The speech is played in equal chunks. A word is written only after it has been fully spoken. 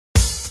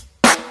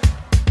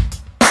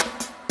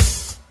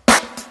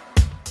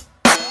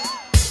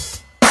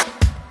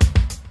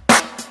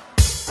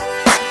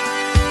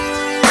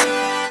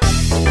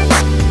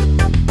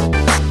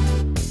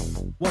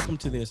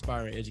to the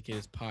Inspiring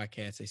Educators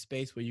Podcast, a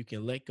space where you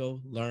can let go,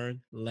 learn,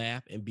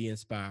 laugh, and be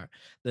inspired.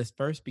 Let's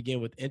first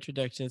begin with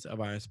introductions of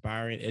our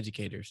inspiring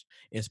educators.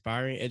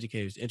 Inspiring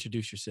educators,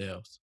 introduce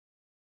yourselves.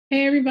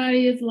 Hey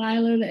everybody, it's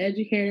Lila, the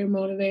educator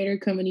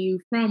motivator, coming to you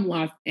from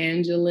Los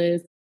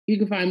Angeles. You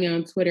can find me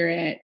on Twitter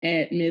at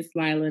Miss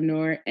Lila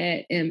Noor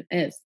at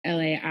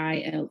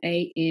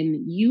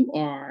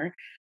MSLAILANUR.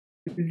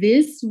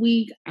 This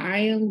week, I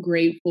am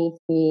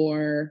grateful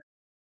for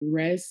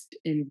rest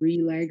and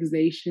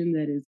relaxation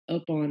that is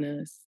up on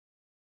us.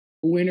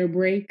 Winter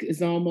break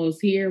is almost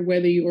here,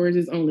 whether yours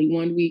is only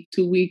 1 week,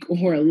 2 week,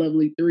 or a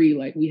lovely 3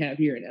 like we have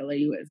here at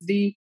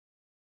LAUSD.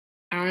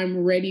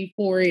 I'm ready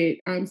for it.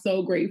 I'm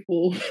so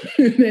grateful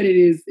that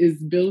it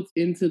is built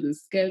into the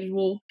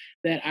schedule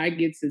that I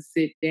get to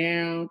sit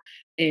down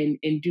and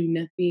do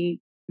nothing,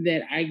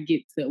 that I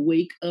get to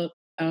wake up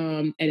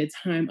at a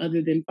time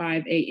other than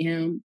 5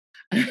 a.m.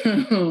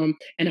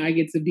 And I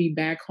get to be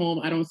back home.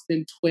 I don't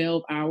spend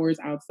 12 hours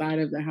outside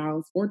of the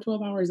house or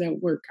 12 hours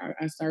at work.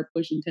 I start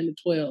pushing 10 to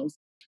 12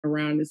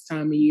 around this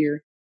time of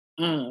year.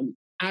 I'm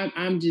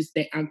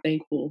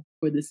thankful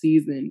for the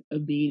season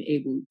of being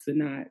able to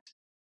not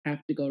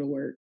have to go to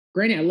work.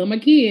 Granted, I love my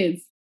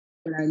kids,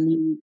 but I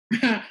need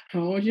I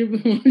don't want you to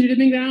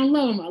think that I don't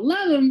love them. I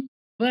love them,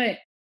 but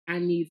I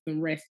need some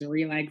rest and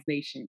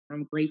relaxation.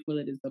 I'm grateful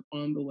that it's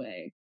upon the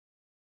way.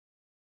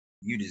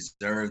 You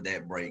deserve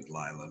that break,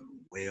 Lila.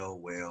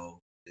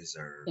 Well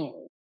deserved.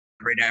 So,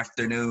 Great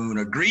afternoon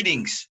or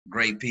greetings,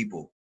 great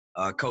people.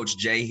 Coach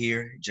Jay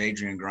here,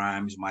 Jadrian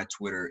Grimes. My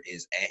Twitter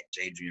is at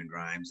Jadrian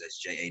Grimes.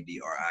 That's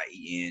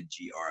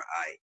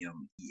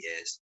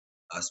JADRIENGRIMES.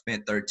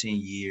 Spent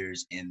 13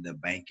 years in the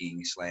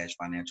banking slash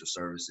financial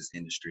services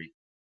industry.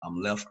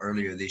 Left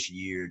earlier this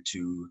year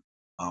to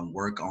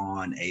work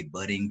on a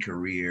budding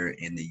career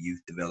in the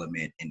youth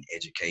development and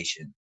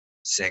education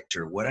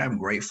sector. What I'm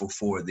grateful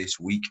for this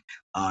week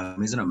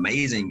is an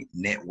amazing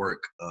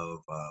network of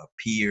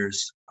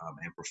peers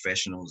and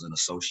professionals and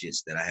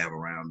associates that I have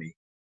around me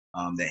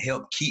that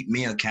help keep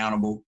me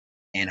accountable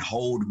and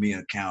hold me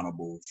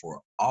accountable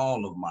for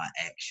all of my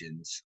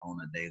actions on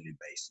a daily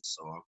basis.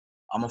 So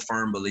I'm a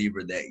firm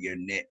believer that your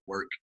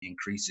network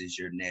increases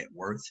your net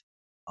worth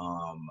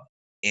um,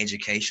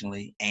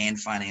 educationally and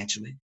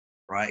financially.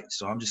 Right.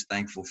 So I'm just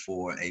thankful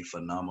for a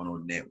phenomenal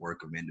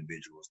network of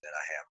individuals that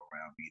I have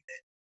around me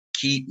that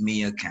keep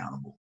me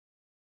accountable.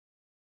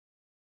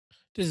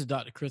 This is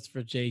Dr.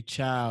 Christopher J.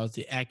 Childs,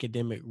 the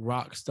academic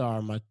rock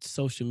star. My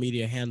social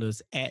media handle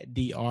is at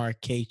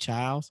DRK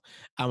Childs.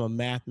 I'm a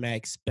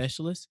mathematics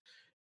specialist.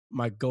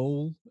 My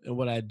goal and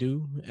what I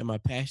do and my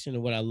passion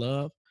and what I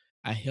love,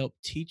 I help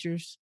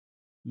teachers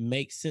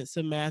make sense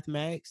of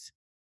mathematics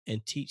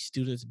and teach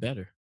students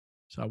better.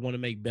 So I want to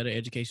make better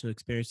educational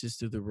experiences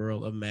through the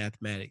world of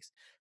mathematics.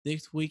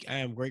 This week, I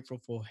am grateful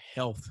for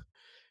health.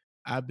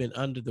 I've been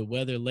under the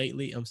weather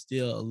lately. I'm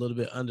still a little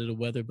bit under the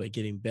weather, but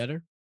getting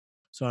better.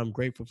 So I'm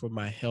grateful for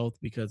my health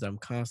because I'm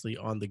constantly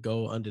on the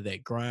go under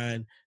that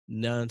grind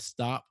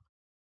nonstop.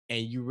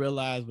 And you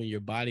realize when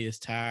your body is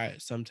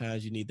tired,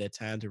 sometimes you need that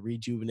time to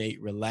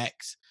rejuvenate,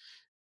 relax,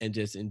 and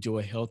just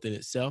enjoy health in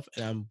itself.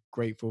 And I'm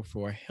grateful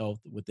for health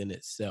within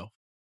itself.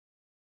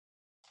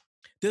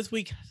 This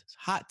week's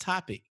hot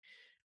topic: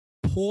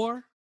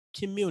 poor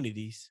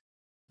communities,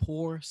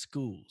 poor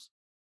schools.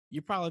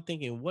 You're probably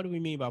thinking, what do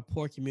we mean by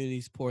poor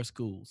communities, poor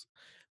schools?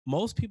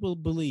 Most people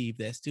believe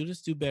that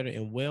students do better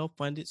in well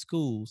funded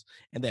schools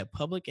and that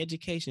public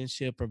education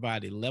should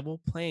provide a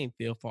level playing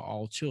field for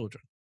all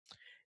children.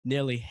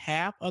 Nearly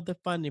half of the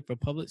funding for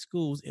public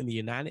schools in the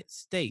United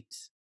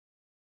States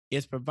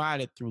is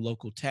provided through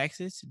local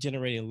taxes,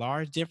 generating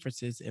large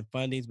differences in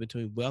fundings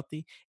between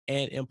wealthy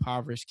and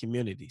impoverished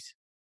communities.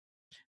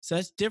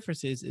 Such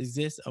differences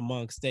exist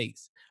among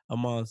states,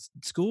 among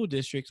school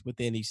districts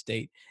within each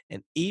state,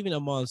 and even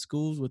among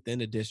schools within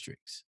the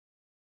districts.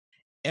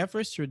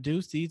 Efforts to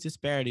reduce these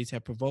disparities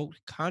have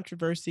provoked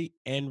controversy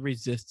and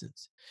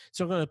resistance.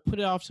 So I'm going to put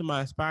it off to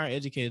my aspiring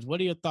educators.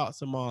 What are your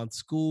thoughts among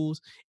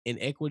schools,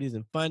 inequities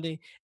in funding,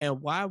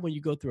 and why, when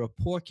you go through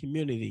a poor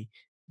community,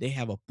 they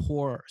have a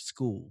poor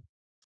school?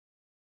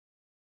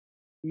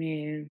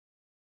 man,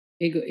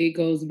 it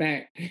goes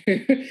back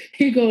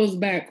it goes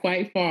back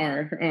quite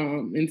far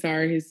into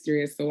our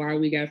history as to why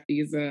we got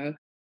these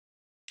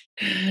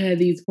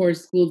these poor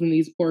schools and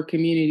these poor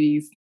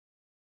communities.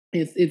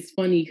 It's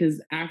funny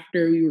because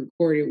after we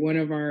recorded one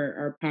of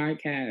our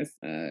podcasts,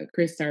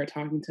 Chris started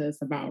talking to us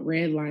about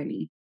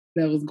redlining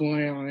that was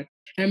going on.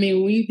 I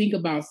mean, when you think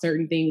about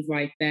certain things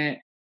like that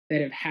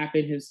that have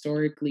happened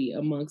historically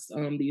amongst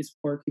these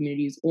poor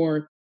communities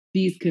or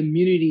these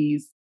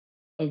communities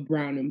of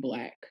brown and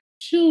black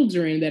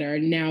children that are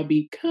now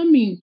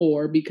becoming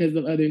poor because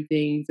of other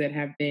things that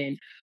have been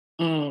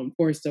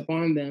forced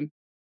upon them,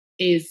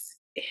 is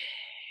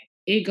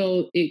it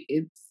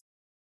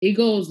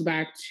goes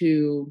back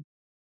to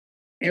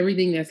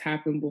everything that's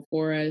happened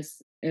before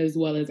us, as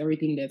well as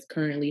everything that's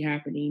currently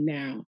happening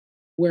now,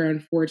 where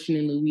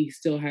unfortunately we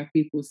still have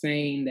people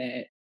saying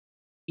that,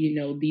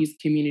 these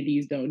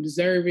communities don't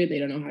deserve it, they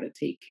don't know how to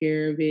take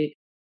care of it.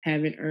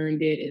 haven't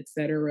earned it,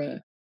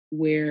 etc.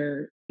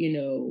 Where,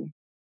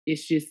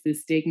 it's just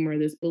this stigma or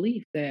this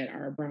belief that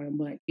our brown and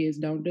black kids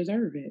don't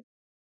deserve it.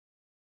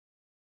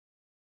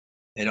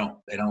 They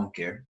don't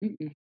care.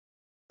 Mm-mm.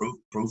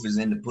 Proof is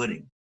in the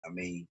pudding. I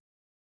mean,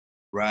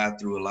 ride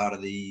through a lot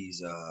of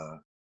these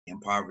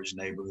impoverished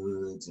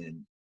neighborhoods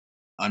and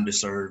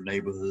underserved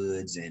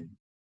neighborhoods, and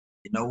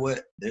you know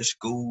what? Their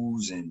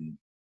schools and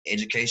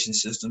education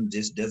system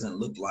just doesn't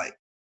look like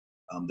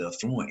the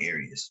affluent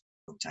areas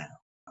of town.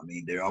 I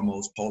mean, they're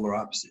almost polar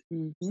opposite.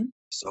 Mhm.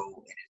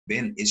 So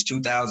it's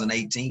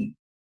 2018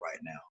 right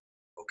now,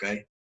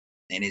 okay,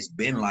 and it's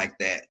been like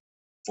that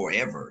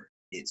forever,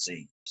 it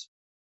seems,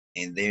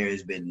 and there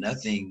has been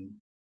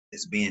nothing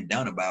that's being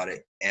done about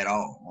it at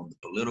all on the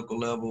political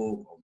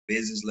level, on the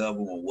business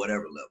level, on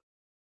whatever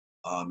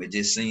level. It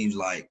just seems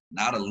like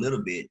not a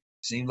little bit.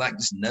 Seems like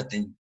just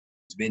nothing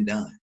has been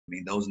done. I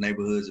mean, those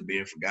neighborhoods are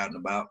being forgotten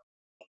about.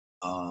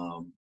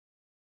 Um,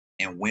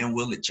 and when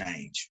will it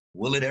change?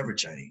 Will it ever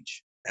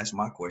change? That's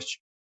my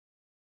question.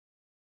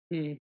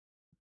 Mm.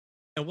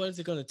 And what is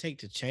it going to take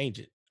to change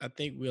it? I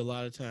think we a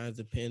lot of times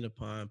depend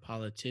upon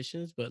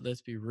politicians, but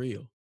let's be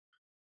real.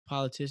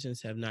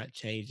 Politicians have not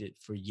changed it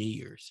for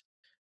years.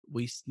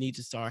 Need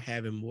to start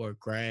having more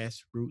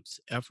grassroots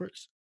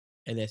efforts,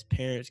 and as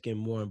parents get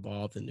more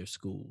involved in their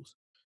schools,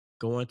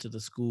 going to the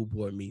school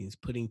board meetings,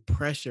 putting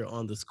pressure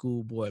on the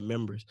school board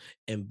members,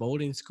 and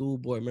voting school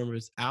board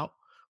members out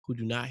who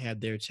do not have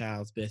their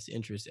child's best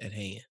interests at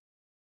hand.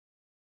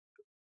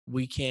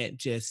 We can't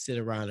just sit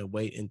around and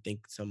wait and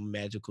think some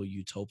magical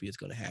utopia is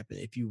going to happen.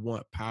 If you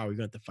want power, you're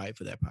going to have to fight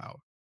for that power.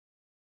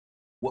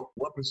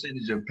 What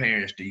percentage of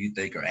parents do you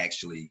think are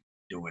actually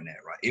doing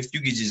that right? If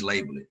you could just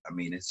label it, I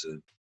mean, it's a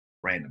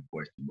random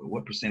question, but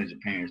what percentage of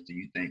parents do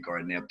you think are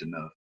inept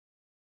enough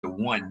to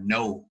one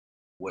know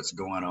what's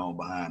going on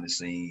behind the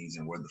scenes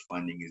and where the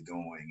funding is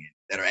going, and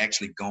that are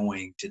actually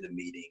going to the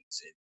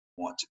meetings and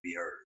want to be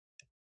heard?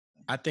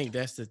 I think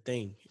that's the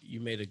thing.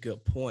 You made a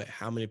good point.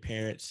 How many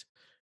parents?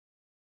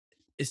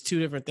 It's two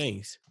different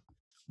things.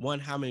 One,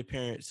 how many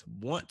parents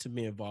want to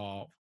be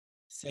involved?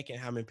 Second,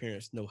 how many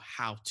parents know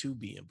how to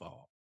be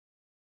involved?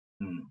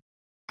 Mm,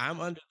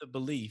 I'm under the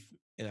belief,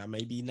 and I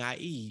may be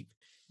naive,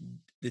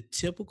 the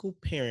typical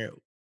parent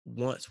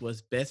wants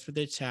what's best for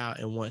their child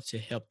and wants to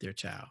help their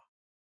child.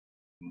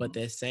 But mm.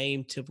 that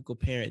same typical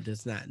parent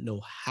does not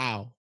know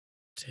how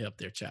to help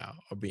their child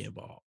or be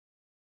involved.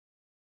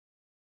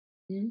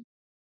 Mhm.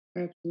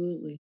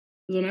 Absolutely.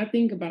 'Cause when I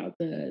think about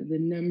the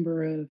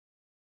number of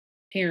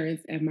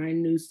parents at my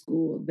new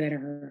school that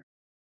are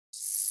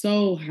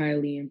so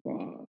highly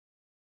involved,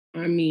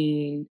 I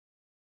mean,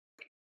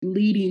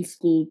 leading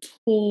school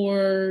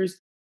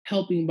tours,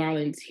 helping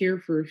volunteer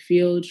for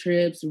field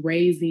trips,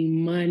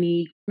 raising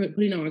money,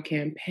 putting on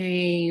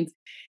campaigns.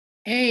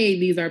 Hey,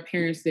 these are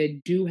parents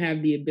that do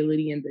have the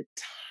ability and the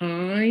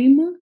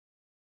time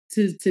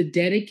to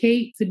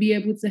dedicate to be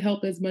able to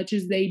help as much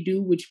as they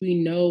do, which we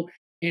know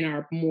in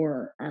our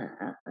more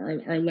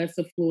our less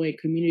affluent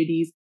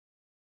communities,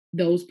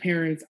 those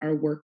parents are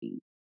working.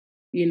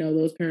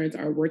 Those parents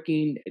are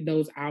working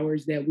those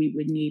hours that we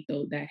would need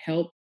though that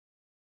help,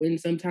 when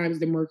sometimes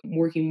they're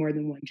working more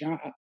than one job.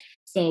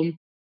 So,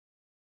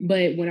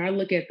 but when I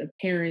look at the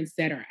parents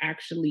that are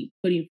actually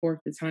putting forth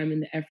the time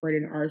and the effort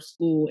in our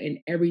school and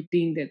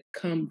everything that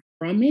come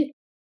from it,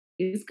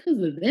 it's because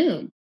of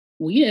them.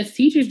 We as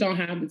teachers don't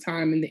have the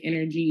time and the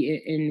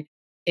energy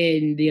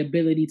and the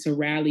ability to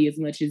rally as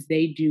much as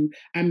they do.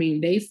 I mean,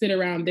 they sit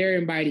around, they're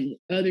inviting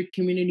other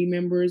community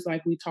members,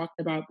 like we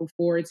talked about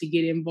before, to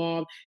get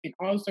involved in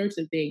all sorts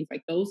of things.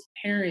 Like those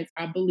parents,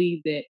 I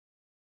believe that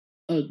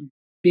a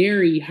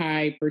very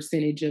high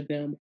percentage of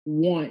them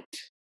want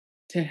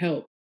to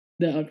help.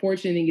 The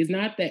unfortunate thing is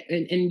not that,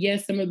 and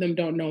yes, some of them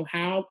don't know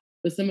how,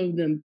 but some of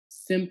them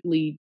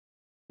simply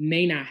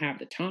may not have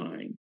the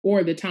time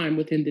or the time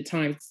within the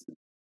times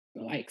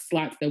like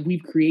slots that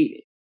we've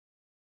created.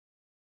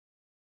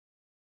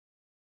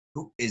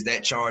 Who is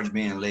that charge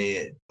being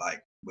led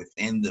like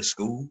within the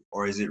school,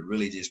 or is it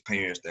really just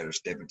parents that are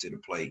stepping to the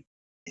plate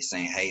and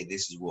saying, "Hey,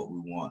 this is what we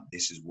want.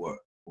 This is what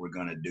we're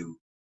gonna do."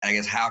 I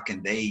guess how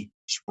can they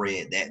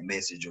spread that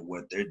message of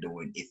what they're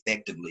doing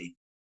effectively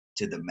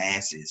to the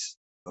masses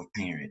of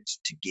parents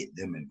to get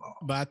them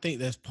involved? But I think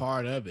that's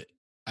part of it.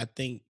 I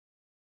think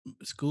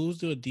schools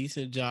do a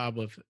decent job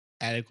of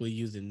adequately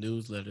using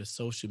newsletters,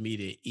 social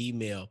media,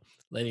 email,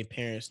 letting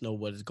parents know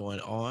what is going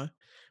on.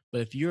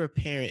 But if you're a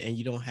parent and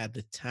you don't have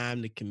the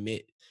time to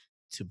commit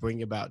to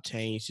bring about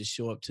change, to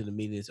show up to the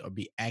meetings or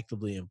be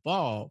actively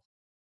involved,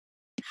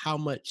 how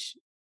much,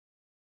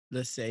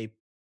 let's say,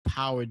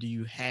 power do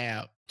you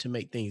have to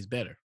make things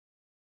better?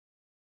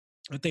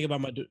 I think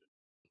about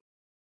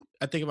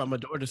I think about my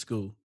daughter's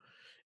school.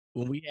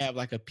 When we have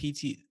like a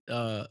PT,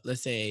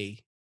 let's say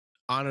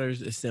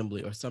honors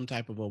assembly or some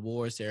type of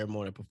award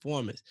ceremony or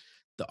performance,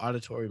 the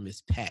auditorium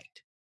is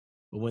packed.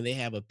 But when they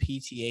have a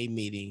PTA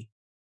meeting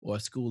or a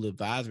school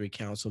advisory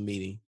council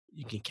meeting,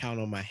 you can count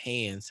on my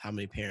hands how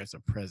many parents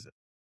are present.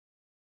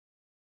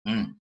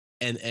 Mm.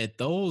 And at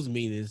those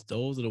meetings,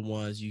 those are the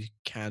ones you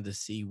kind of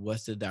see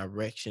what's the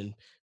direction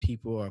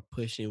people are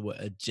pushing, what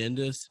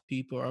agendas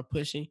people are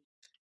pushing.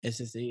 And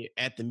since they're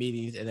at the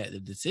meetings and at the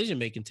decision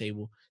making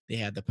table, they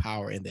have the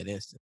power in that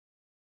instant.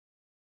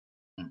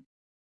 Mm.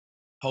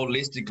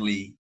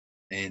 Holistically,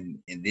 and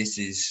this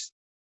is,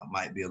 I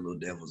might be a little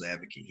devil's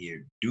advocate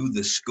here. Do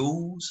the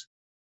schools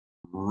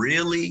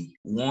really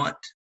want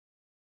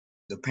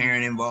the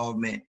parent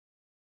involvement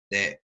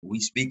that we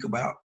speak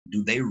about?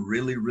 Do they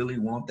really, really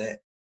want that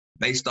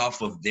based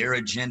off of their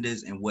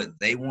agendas and what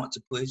they want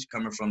to push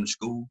coming from the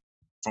school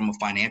from a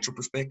financial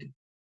perspective?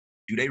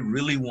 Do they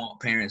really want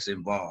parents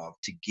involved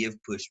to give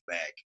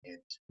pushback and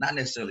not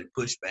necessarily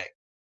pushback,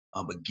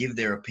 but give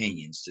their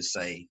opinions to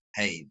say,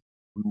 hey,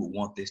 we would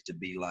want this to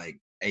be like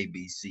A,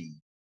 B, C,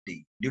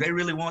 D? Do they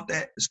really want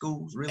that? The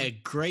schools really? A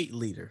great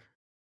leader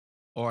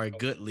or a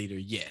good leader,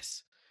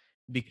 yes,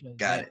 because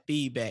Got that it.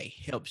 feedback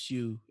helps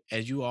you,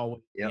 as you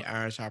always say, Yep.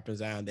 iron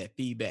sharpens iron. That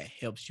feedback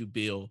helps you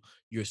build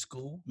your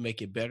school,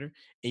 make it better,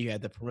 and you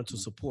have the parental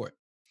Mm. support.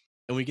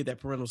 And we get that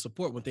parental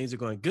support when things are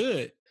going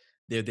good,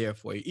 they're there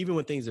for you. Even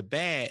when things are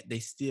bad, they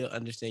still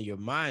understand your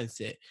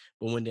mindset.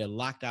 But when they're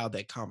locked out of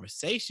that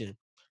conversation,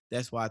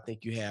 that's why I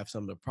think you have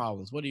some of the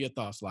problems. What are your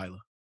thoughts, Lila?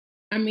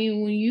 I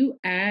mean, when you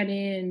add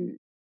in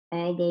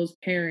all those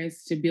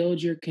parents to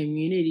build your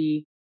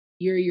community,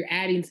 you're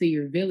adding to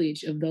your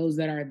village of those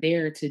that are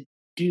there to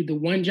do the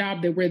one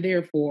job that we're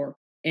there for,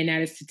 and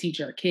that is to teach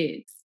our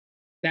kids.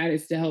 That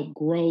is to help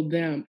grow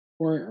them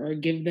or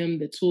give them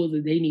the tools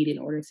that they need in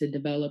order to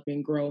develop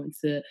and grow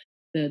into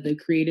the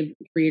creative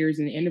creators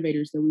and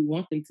innovators that we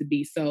want them to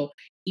be. So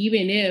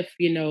even if,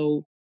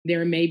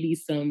 there may be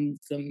some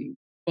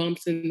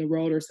bumps in the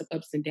road or some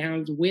ups and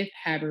downs with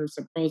having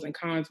some pros and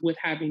cons with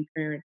having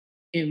parents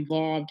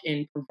involved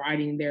in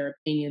providing their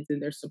opinions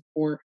and their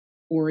support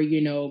or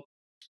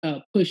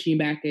pushing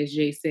back, as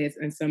Jay says,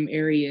 in some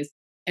areas.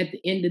 At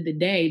the end of the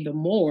day, the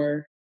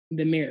more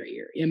the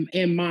merrier,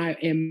 in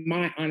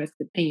my honest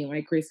opinion.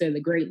 Like Chris said, the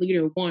great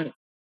leader wants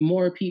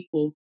more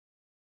people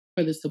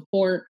for the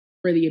support,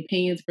 for the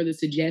opinions, for the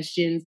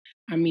suggestions.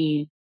 I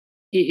mean,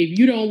 if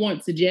you don't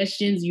want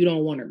suggestions, you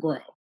don't want to grow.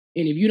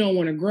 And if you don't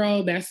want to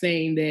grow, that's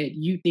saying that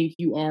you think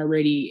you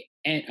already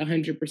at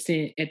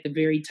 100% at the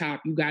very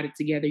top. You got it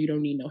together. You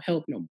don't need no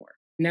help no more.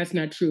 And that's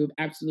not true of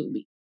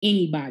absolutely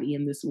anybody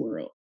in this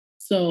world.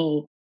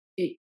 So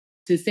it,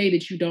 to say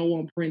that you don't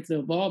want parental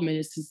involvement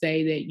is to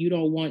say that you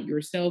don't want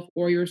yourself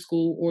or your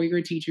school or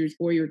your teachers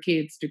or your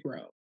kids to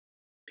grow,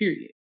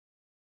 period.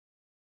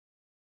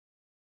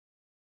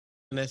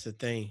 And that's the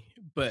thing.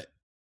 But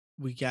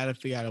we got to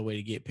figure out a way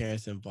to get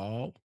parents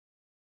involved.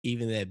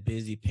 Even that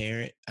busy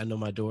parent. I know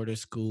my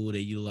daughter's school, they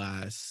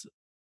utilize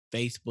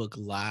Facebook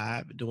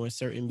Live during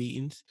certain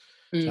meetings.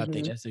 So I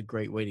think Hmm. that's a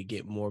great way to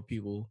get more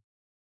people.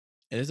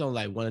 And it's only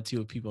like one or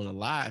two people on the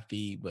live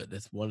feed, but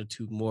that's one or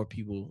two more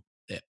people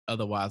that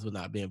otherwise would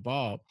not be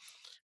involved.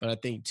 But I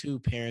think too,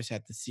 parents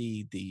have to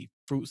see the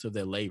fruits of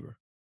their labor.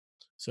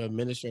 So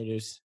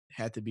administrators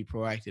have to be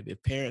proactive.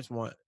 If parents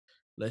want,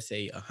 let's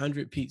say,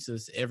 100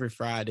 pizzas every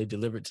Friday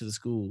delivered to the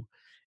school,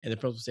 and the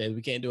principal says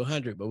we can't do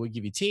 100, but we'll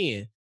give you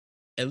 10,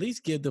 at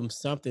least give them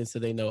something so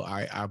they know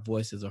our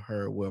voices are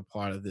heard. We're a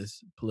part of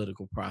this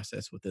political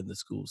process within the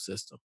school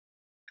system.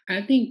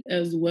 I think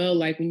as well,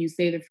 like when you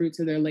say the fruits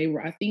of their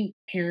labor, I think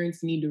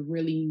parents need to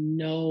really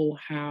know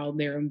how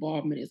their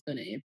involvement is going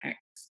to impact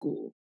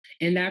school.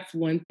 And that's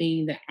one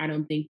thing that I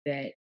don't think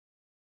that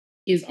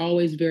is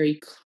always very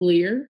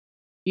clear.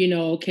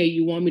 Okay,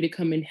 you want me to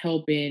come and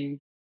help in,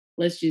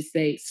 let's just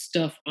say,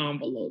 stuff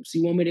envelopes.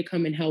 You want me to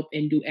come and help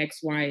and do X,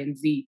 Y, and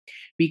Z.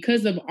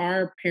 Because of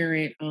our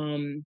parent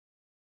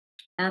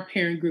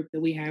group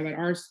that we have at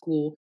our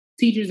school,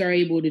 teachers are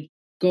able to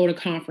go to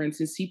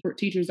conferences.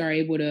 Teachers are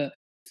able to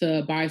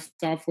buy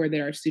software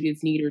that our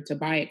students need or to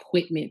buy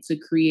equipment to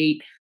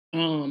create,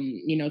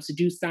 to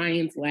do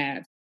science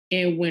labs.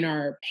 And when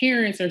our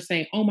parents are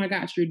saying, "Oh my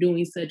gosh, you're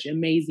doing such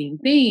amazing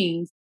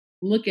things,"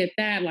 look at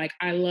that. Like,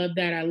 I love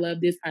that. I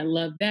love this. I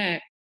love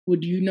that. Well,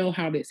 do you know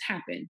how this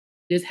happened?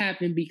 This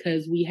happened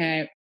because we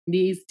had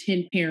these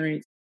 10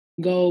 parents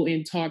go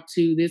and talk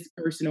to this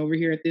person over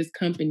here at this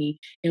company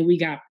and we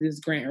got this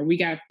grant, or we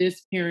got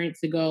this parent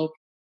to go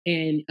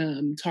and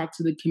talk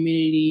to the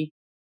community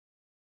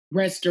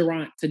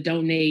restaurant to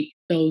donate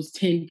those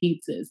 10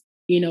 pizzas,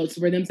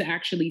 for them to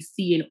actually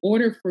see, in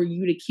order for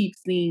you to keep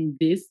seeing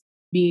this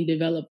being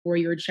developed for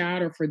your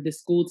child or for the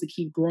school to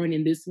keep growing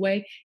in this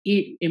way,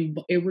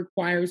 it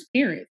requires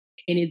parents,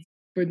 and it's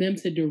for them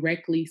to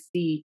directly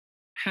see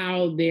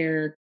how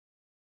their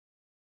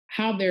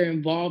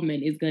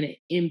involvement is going to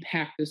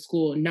impact the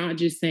school, not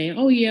just saying,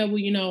 "Oh yeah,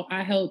 well,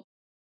 I help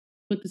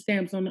put the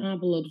stamps on the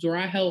envelopes," or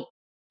 "I help,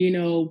 you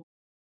know,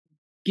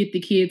 get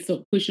the kids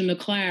to push in the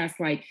class."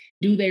 Like,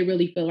 do they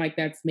really feel like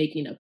that's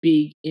making a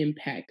big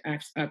impact? I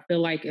feel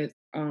like it's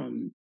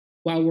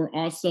while we're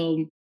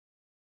also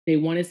they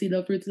want to see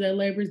the fruits of their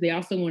labors, they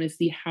also want to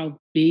see how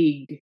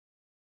big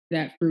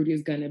that fruit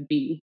is going to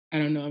be. I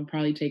don't know. I'm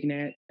probably taking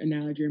that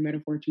analogy or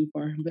metaphor too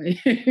far, but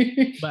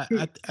But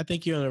I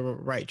think you're on the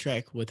right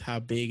track with how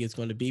big it's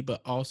going to be.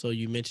 But also,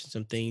 you mentioned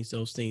some things;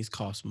 those things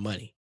cost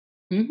money.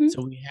 hmm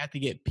So we have to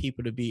get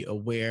people to be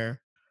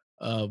aware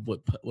of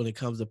when it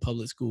comes to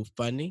public school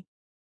funding,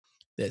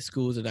 that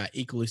schools are not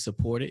equally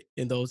supported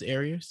in those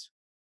areas.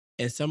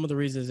 And some of the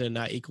reasons they're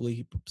not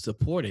equally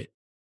supported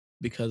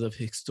because of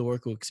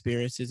historical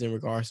experiences in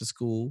regards to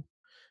school,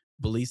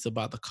 beliefs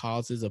about the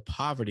causes of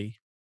poverty,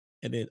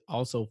 and then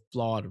also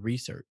flawed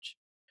research.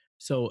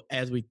 So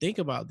as we think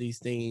about these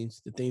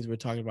things, the things we're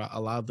talking about, a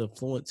lot of the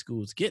affluent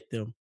schools get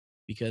them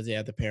because they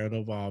have the parental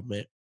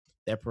involvement.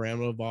 That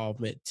parental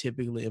involvement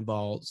typically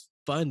involves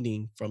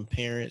funding from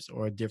parents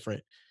or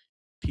different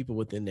people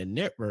within their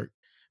network.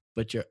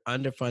 But your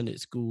underfunded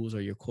schools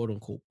or your quote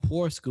unquote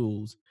poor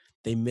schools,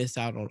 they miss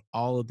out on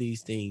all of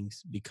these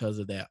things because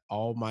of that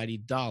almighty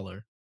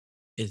dollar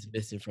is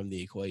missing from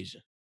the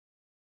equation.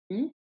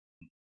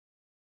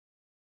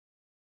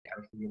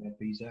 Gotta figure that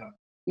piece out.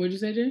 What'd you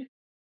say, Jay?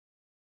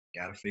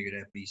 Gotta figure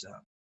that piece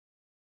out.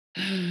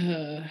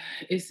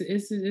 It's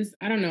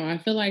I don't know. I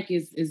feel like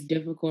it's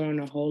difficult on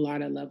a whole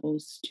lot of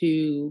levels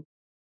too,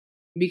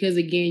 because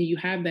again, you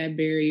have that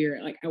barrier.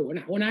 Like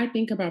when I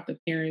think about the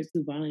parents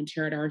who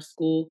volunteer at our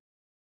school,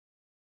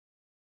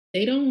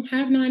 they don't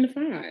have 9 to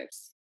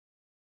 5s.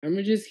 I'm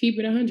gonna just keep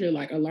it 100.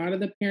 Like a lot of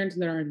the parents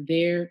that are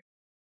there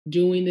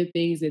doing the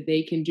things that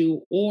they can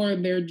do, or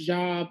their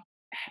job,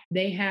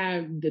 they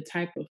have the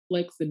type of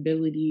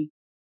flexibility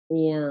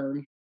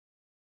or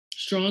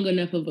strong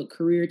enough of a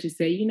career to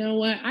say, you know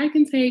what, I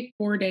can take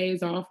 4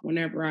 days off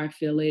whenever I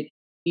feel it,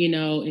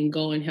 and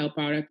go and help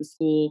out at the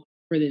school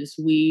for this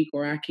week,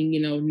 or I can,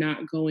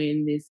 not go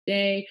in this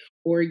day,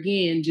 or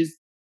again, just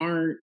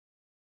aren't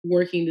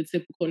working the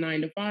typical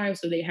 9 to 5.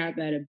 So they have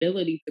that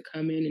ability to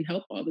come in and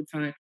help all the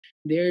time.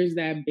 There's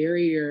that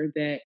barrier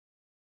that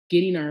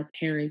getting our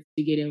parents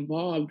to get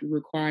involved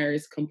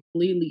requires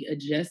completely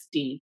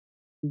adjusting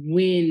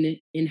when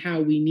and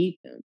how we need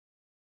them.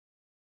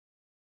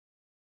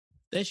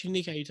 That's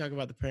unique how you talk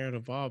about the parent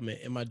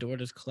involvement. In my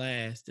daughter's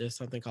class, there's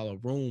something called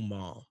a room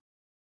mom.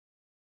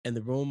 And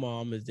the room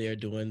mom is there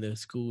doing the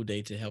school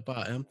day to help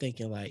out. And I'm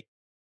thinking like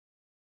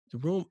the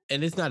room,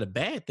 and it's not a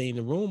bad thing.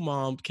 The room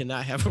mom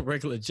cannot have a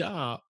regular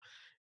job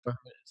for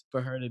her,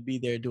 for her to be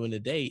there during the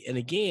day. And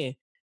again,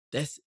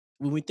 that's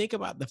when we think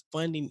about the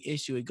funding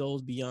issue, it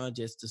goes beyond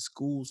just the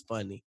school's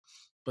funding,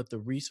 but the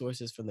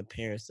resources from the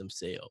parents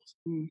themselves.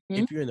 Mhm.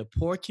 If you're in a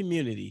poor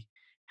community,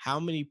 how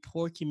many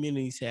poor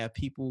communities have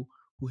people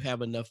who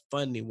have enough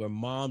funding where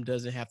mom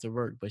doesn't have to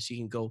work, but she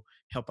can go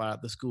help out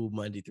at the school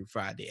Monday through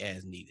Friday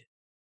as needed?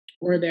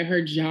 Or that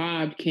her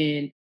job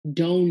can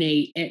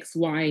donate X,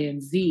 Y,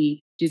 and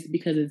Z just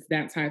because it's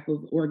that type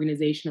of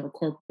organization or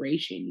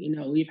corporation.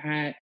 We've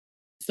had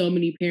so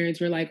many parents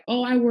who are like,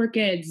 oh, I work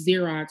at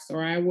Xerox,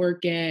 or I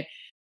work at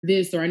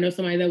this, or I know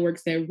somebody that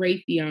works at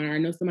Raytheon, or I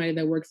know somebody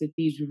that works at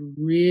these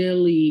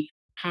really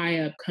high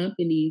up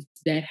companies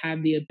that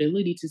have the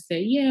ability to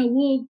say, yeah,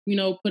 we'll,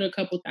 put a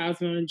couple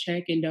thousand on a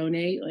check and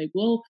donate. Like,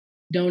 we'll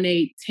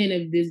donate 10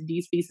 of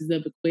these pieces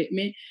of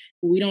equipment.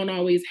 We don't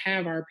always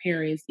have our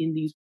parents in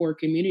these poor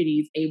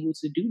communities able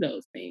to do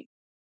those things.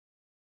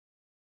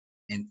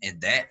 And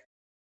that,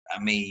 I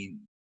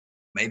mean,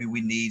 maybe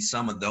we need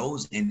some of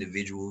those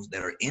individuals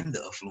that are in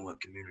the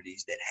affluent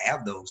communities that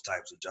have those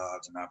types of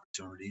jobs and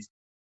opportunities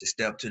to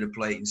step to the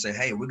plate and say,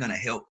 hey, we're going to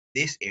help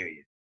this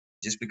area.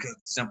 Just because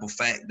the simple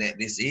fact that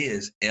this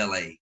is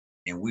LA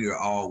and we are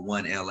all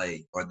one LA,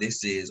 or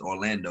this is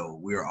Orlando,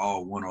 we are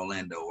all one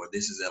Orlando, or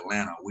this is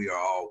Atlanta, we are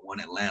all one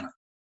Atlanta.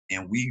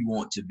 And we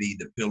want to be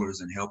the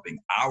pillars in helping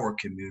our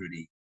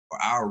community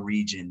or our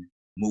region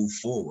move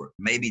forward.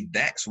 Maybe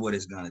that's what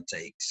it's going to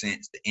take,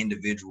 since the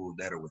individuals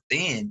that are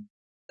within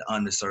the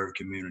underserved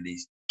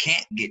communities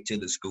can't get to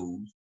the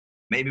schools.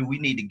 Maybe we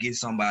need to get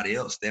somebody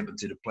else stepping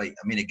to the plate.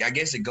 I mean, I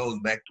guess it goes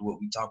back to what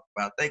we talked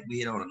about. I think we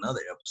hit on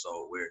another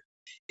episode where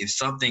if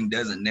something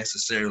doesn't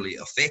necessarily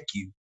affect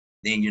you,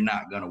 then you're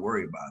not going to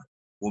worry about it.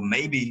 Well,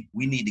 maybe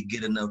we need to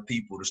get enough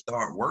people to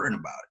start worrying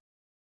about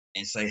it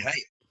and say,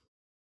 hey,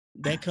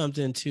 That comes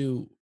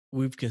into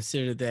we've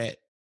considered that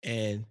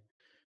and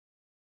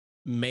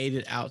made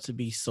it out to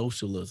be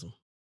socialism.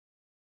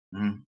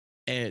 mm,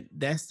 And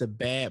that's the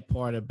bad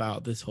part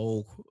about this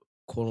whole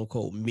quote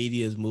unquote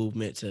media's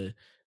movement to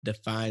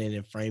defining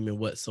and framing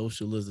what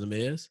socialism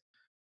is.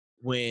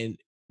 When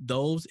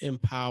those in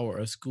power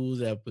are schools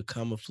that have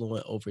become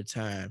affluent over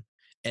time,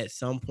 at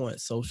some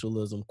point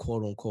socialism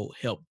quote unquote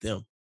helped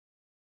them.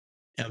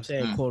 And I'm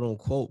saying mm, quote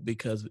unquote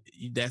because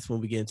that's when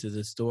we get into the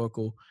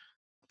historical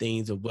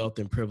things of wealth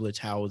and privilege,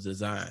 how it was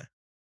designed.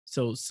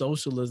 So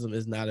socialism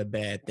is not a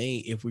bad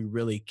thing if we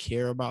really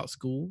care about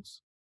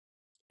schools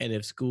and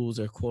if schools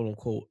are quote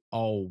unquote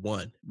all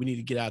one. We need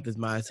to get out this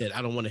mindset.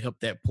 I don't want to help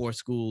that poor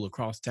school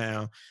across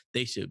town.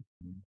 They should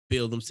mm,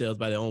 build themselves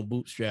by their own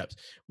bootstraps.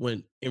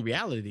 When in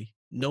reality,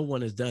 no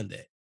one has done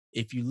that.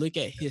 If you look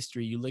at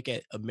history, you look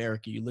at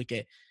America, you look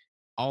at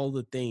all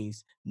the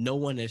things, no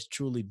one has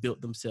truly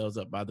built themselves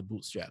up by the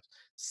bootstraps.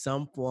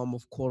 some form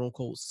of quote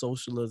unquote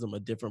socialism or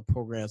different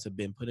programs have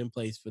been put in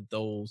place for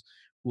those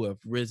who have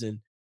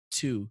risen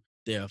to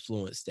their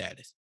affluent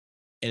status.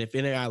 And if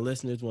any of our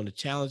listeners want to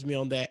challenge me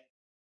on that,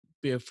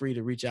 feel free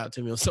to reach out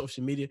to me on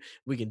social media.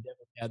 We can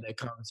definitely have that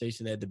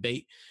conversation, that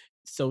debate.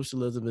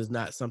 Socialism is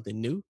not something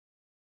new.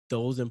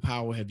 Those in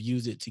power have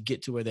used it to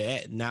get to where they're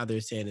at. Now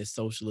they're saying that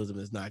socialism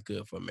is not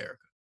good for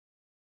America.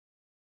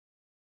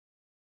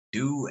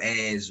 Do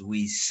as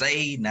we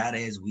say, not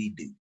as we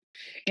do.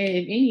 And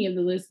if any of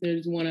the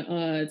listeners want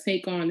to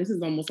take on, this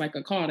is almost like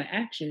a call to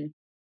action.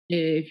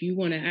 If you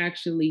want to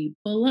actually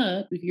pull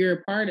up, if you're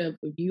a part of,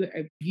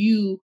 if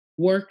you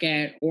work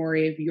at, or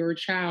if your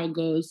child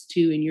goes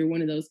to, and you're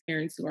one of those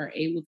parents who are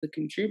able to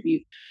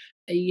contribute,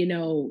 you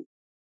know,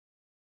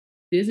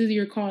 this is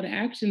your call to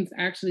action to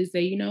actually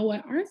say, you know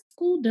what, our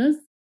school does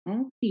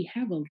already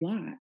have a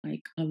lot,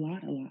 like a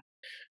lot,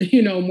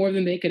 more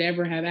than they could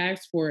ever have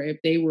asked for if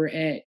they were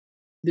at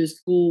the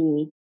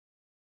school,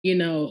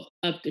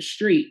 up the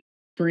street.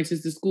 For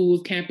instance, the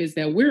school's campus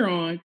that we're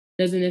on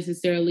doesn't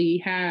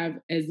necessarily have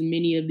as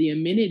many of the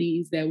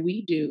amenities that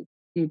we do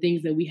and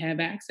things that we have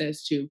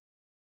access to.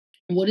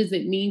 What does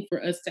it mean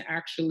for us to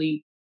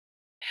actually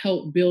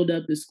help build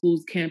up the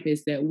school's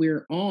campus that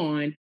we're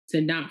on,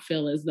 to not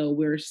feel as though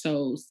we're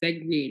so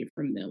segregated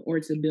from them, or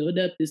to build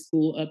up the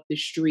school up the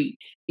street,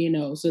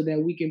 so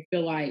that we can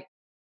feel like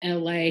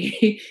LA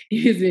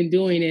isn't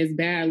doing as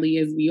badly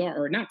as we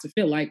are, or not to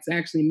feel like, to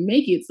actually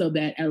make it so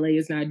that LA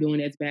is not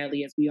doing as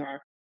badly as we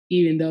are,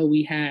 even though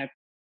we have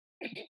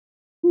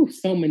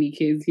so many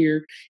kids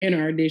here in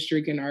our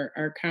district and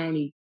our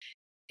county.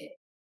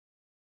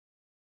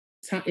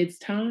 It's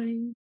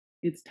time.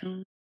 It's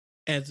time.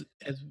 As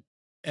as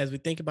as we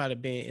think about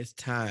it being it's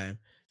time,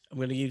 I'm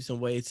going to give you some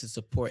ways to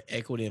support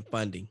equity and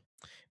funding.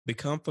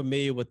 Become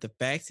familiar with the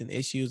facts and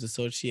issues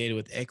associated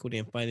with equity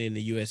and funding in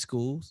the U.S.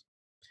 schools.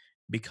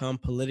 Become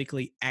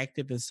politically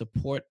active in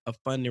support of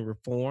funding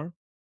reform.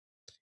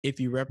 If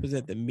you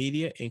represent the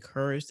media,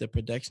 encourage the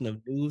production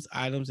of news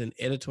items and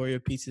editorial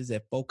pieces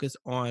that focus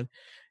on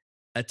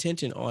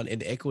attention on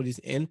inequities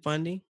in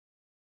funding.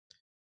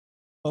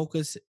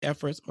 Focus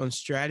efforts on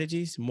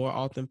strategies more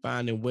often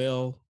found in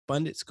well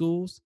funded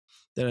schools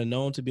that are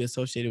known to be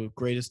associated with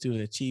greater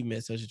student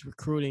achievement, such as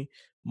recruiting,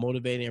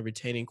 motivating, and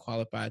retaining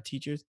qualified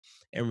teachers,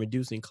 and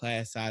reducing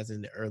class size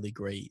in the early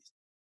grades.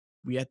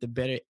 We have to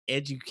better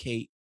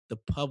educate the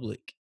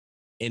public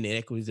in the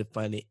inequities of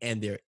funding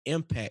and their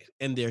impact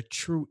and their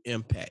true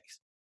impacts,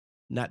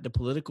 not the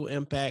political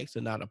impacts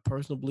or not a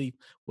personal belief,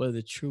 what are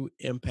the true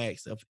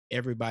impacts of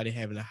everybody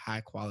having a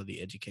high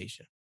quality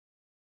education.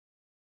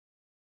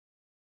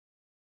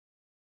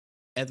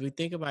 As we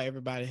think about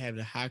everybody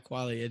having a high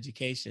quality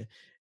education,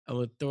 I'm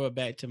going to throw it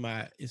back to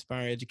my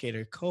inspiring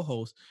educator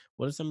co-host.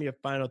 What are some of your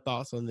final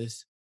thoughts on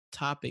this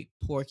topic,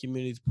 poor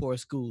communities, poor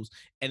schools?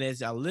 And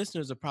as our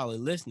listeners are probably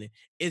listening,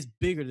 it's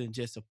bigger than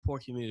just a poor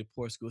community,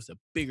 poor school. It's a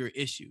bigger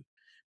issue.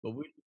 But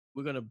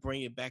we're going to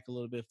bring it back a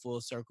little bit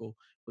full circle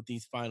with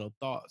these final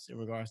thoughts in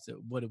regards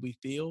to what do we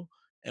feel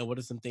and what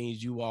are some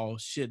things you all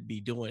should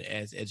be doing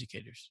as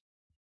educators.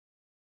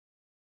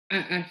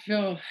 I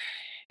feel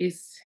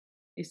it's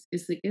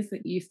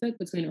you're stuck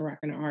between a rock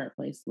and a hard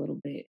place a little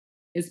bit,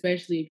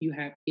 especially if you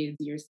have kids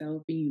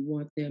yourself and you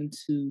want them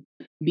to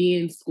be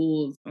in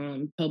schools,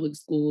 public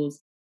schools,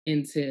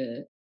 and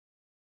to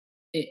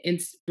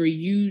it's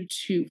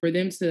for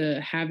them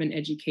to have an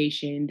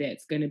education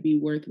that's going to be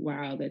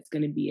worthwhile, that's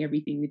going to be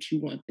everything that you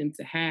want them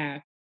to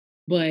have,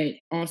 but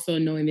also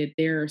knowing that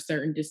there are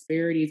certain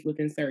disparities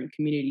within certain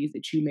communities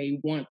that you may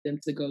want them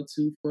to go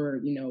to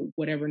for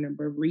whatever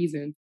number of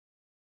reasons.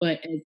 But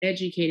as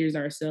educators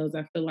ourselves,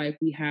 I feel like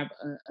we have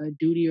a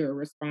duty or a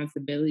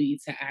responsibility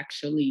to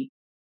actually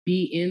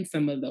be in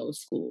some of those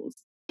schools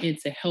and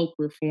to help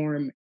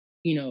reform,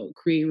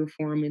 create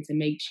reform and to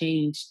make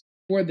change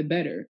for the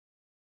better.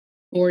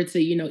 Or to,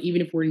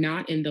 even if we're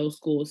not in those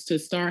schools, to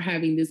start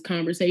having this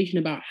conversation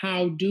about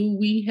how do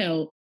we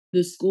help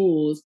the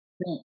schools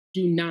that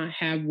do not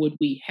have what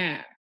we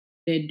have,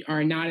 that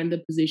are not in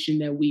the position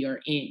that we are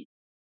in.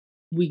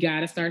 We got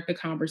to start the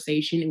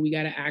conversation, and we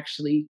got to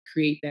actually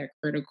create that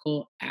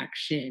critical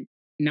action,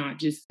 not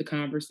just the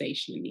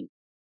conversation.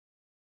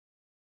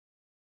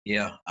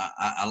 Yeah,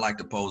 I like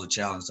to pose a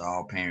challenge to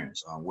all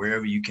parents.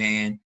 Wherever you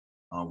can,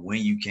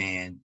 when you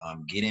can,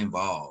 get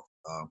involved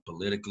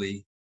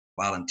politically,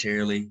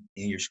 voluntarily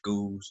in your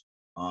schools.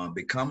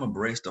 Become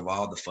abreast of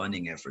all the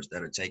funding efforts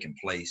that are taking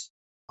place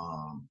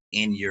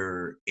in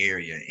your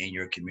area, in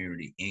your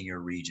community, in your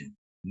region.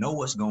 Know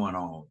what's going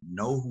on.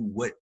 Know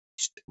what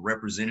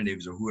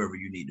representatives or whoever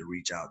you need to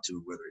reach out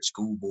to, whether it's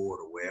school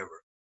board or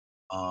wherever.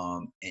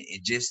 And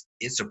it just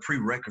it's a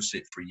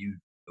prerequisite for you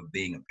of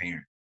being a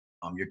parent.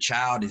 Your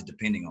child is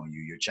depending on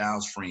you, your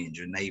child's friends,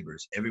 your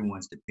neighbors,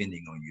 everyone's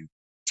depending on you.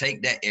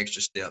 Take that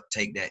extra step,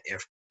 take that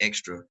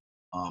extra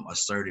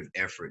assertive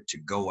effort to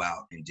go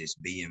out and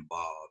just be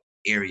involved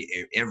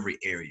every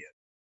area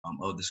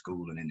of the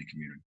school and in the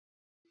community.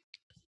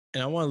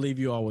 And I want to leave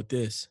you all with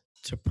this.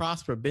 To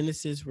prosper,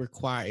 businesses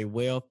require a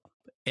well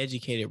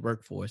educated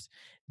workforce.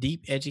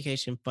 Deep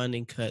education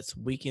funding cuts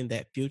weaken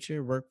that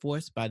future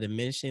workforce by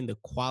diminishing the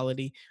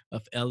quality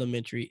of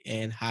elementary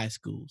and high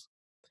schools.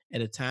 At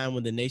a time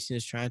when the nation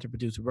is trying to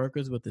produce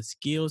workers with the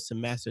skills to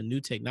master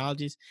new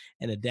technologies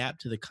and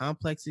adapt to the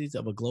complexities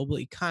of a global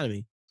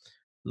economy,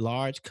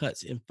 large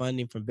cuts in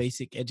funding from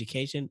basic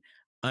education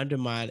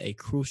undermine a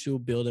crucial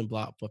building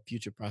block for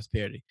future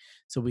prosperity.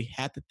 So we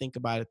have to think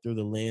about it through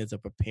the lens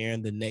of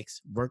preparing the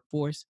next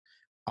workforce.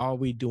 Are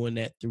we doing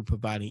that through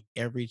providing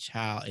every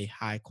child a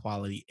high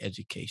quality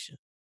education?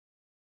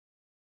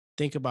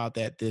 Think about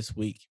that this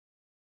week.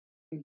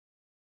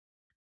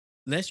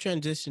 Let's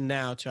transition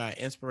now to our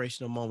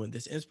inspirational moment.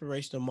 This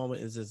inspirational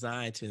moment is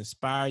designed to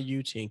inspire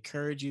you, to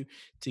encourage you,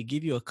 to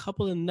give you a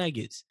couple of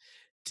nuggets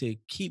to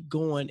keep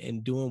going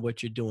and doing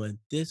what you're doing.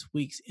 This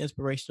week's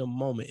inspirational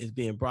moment is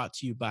being brought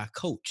to you by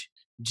Coach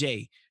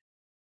Jay,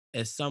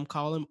 as some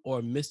call him,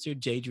 or Mr.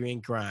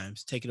 Jadrian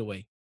Grimes. Take it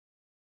away.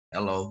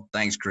 Hello,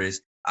 thanks, Chris.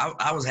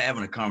 I was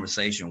having a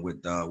conversation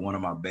with one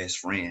of my best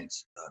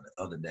friends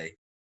the other day,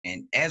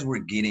 and as we're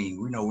getting,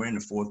 we're in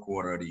the fourth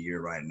quarter of the year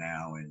right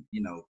now, and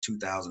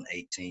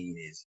 2018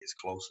 is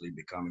closely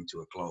becoming to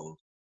a close.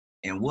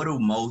 And what do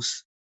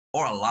most,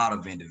 or a lot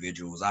of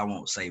individuals, I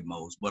won't say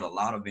most, but a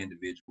lot of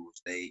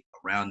individuals, they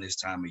around this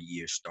time of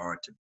year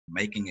start to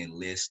making a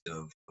list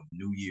of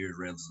New Year's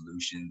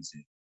resolutions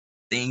and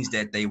things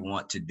that they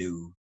want to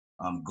do,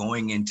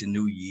 going into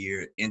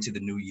the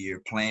new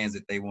year, plans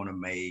that they want to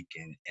make,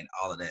 and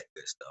all of that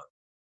good stuff.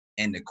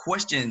 And the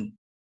question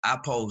I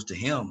posed to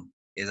him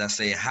is, I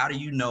said, how do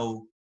you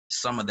know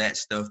some of that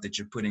stuff that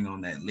you're putting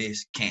on that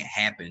list can't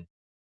happen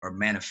or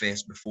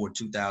manifest before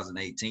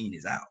 2018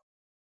 is out?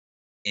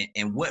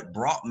 And what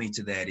brought me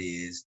to that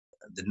is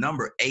the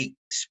number 8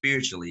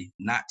 spiritually,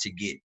 not to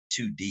get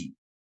too deep,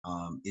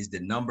 is the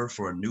number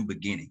for a new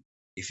beginning.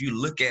 If you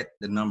look at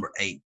the number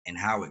 8 and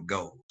how it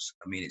goes,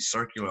 I mean, it's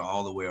circular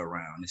all the way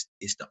around.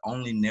 It's the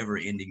only never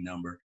ending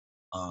number,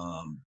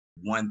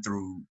 1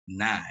 through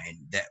 9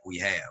 that we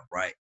have,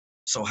 right?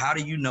 So how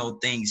do you know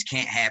things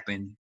can't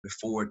happen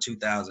before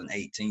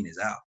 2018 is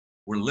out?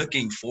 We're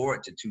looking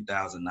forward to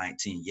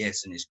 2019,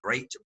 yes, and it's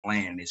great to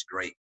plan, it's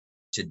great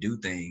to do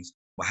things,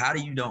 but how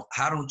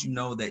don't you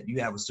know that you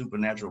have a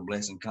supernatural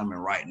blessing coming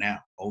right now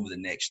over the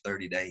next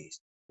 30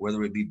 days,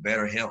 whether it be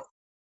better health,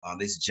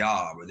 this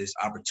job or this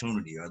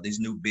opportunity or this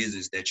new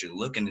business that you're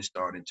looking to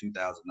start in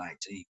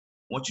 2019.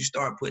 Once you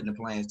start putting the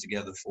plans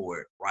together for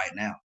it right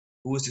now,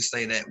 who is to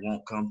say that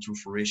won't come to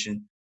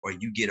fruition, or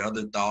you get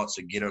other thoughts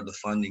or get other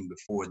funding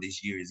before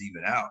this year is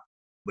even out,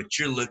 but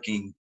you're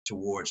looking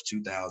towards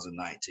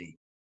 2019.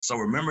 So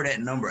remember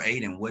that number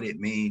 8 and what it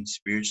means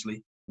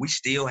spiritually. We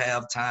still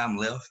have time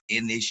left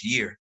in this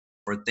year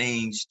for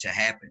things to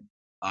happen.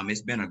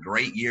 It's been a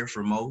great year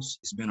for most.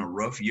 It's been a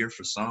rough year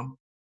for some.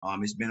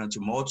 It's been a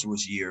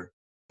tumultuous year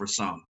for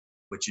some.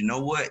 But you know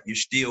what? You're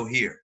still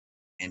here.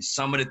 And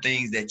some of the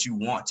things that you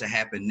want to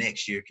happen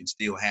next year can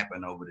still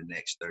happen over the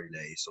next 30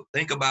 days. So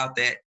think about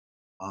that.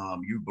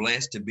 You're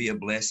blessed to be a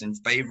blessing.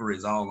 Favor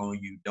is all on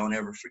you. Don't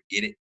ever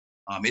forget it.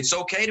 It's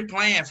okay to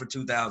plan for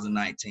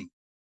 2019.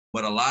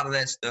 But a lot of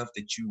that stuff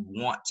that you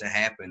want to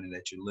happen and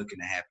that you're looking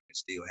to happen can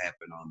still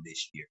happen on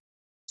this year.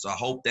 So I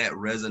hope that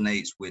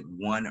resonates with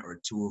one or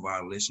two of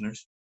our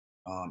listeners.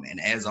 And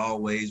as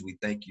always, we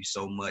thank you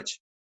so much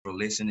for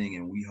listening,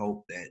 and we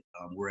hope that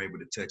we're able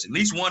to touch at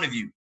least one of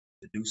you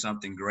to do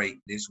something great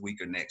this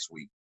week or next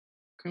week.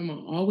 Come on.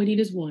 All we need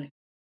is one.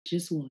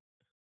 Just one.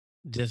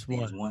 Just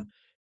Needs one. one.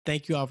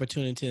 Thank you all for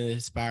tuning to the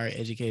Inspire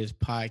Educators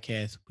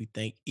podcast. We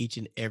thank each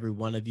and every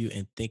one of you,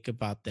 and think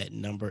about that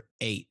number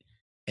 8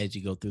 as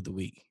you go through the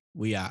week.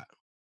 We out.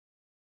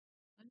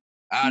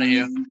 Out of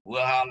here.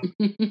 We'll holler.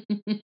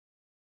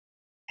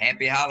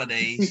 Happy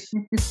holidays.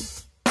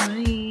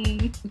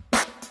 Bye.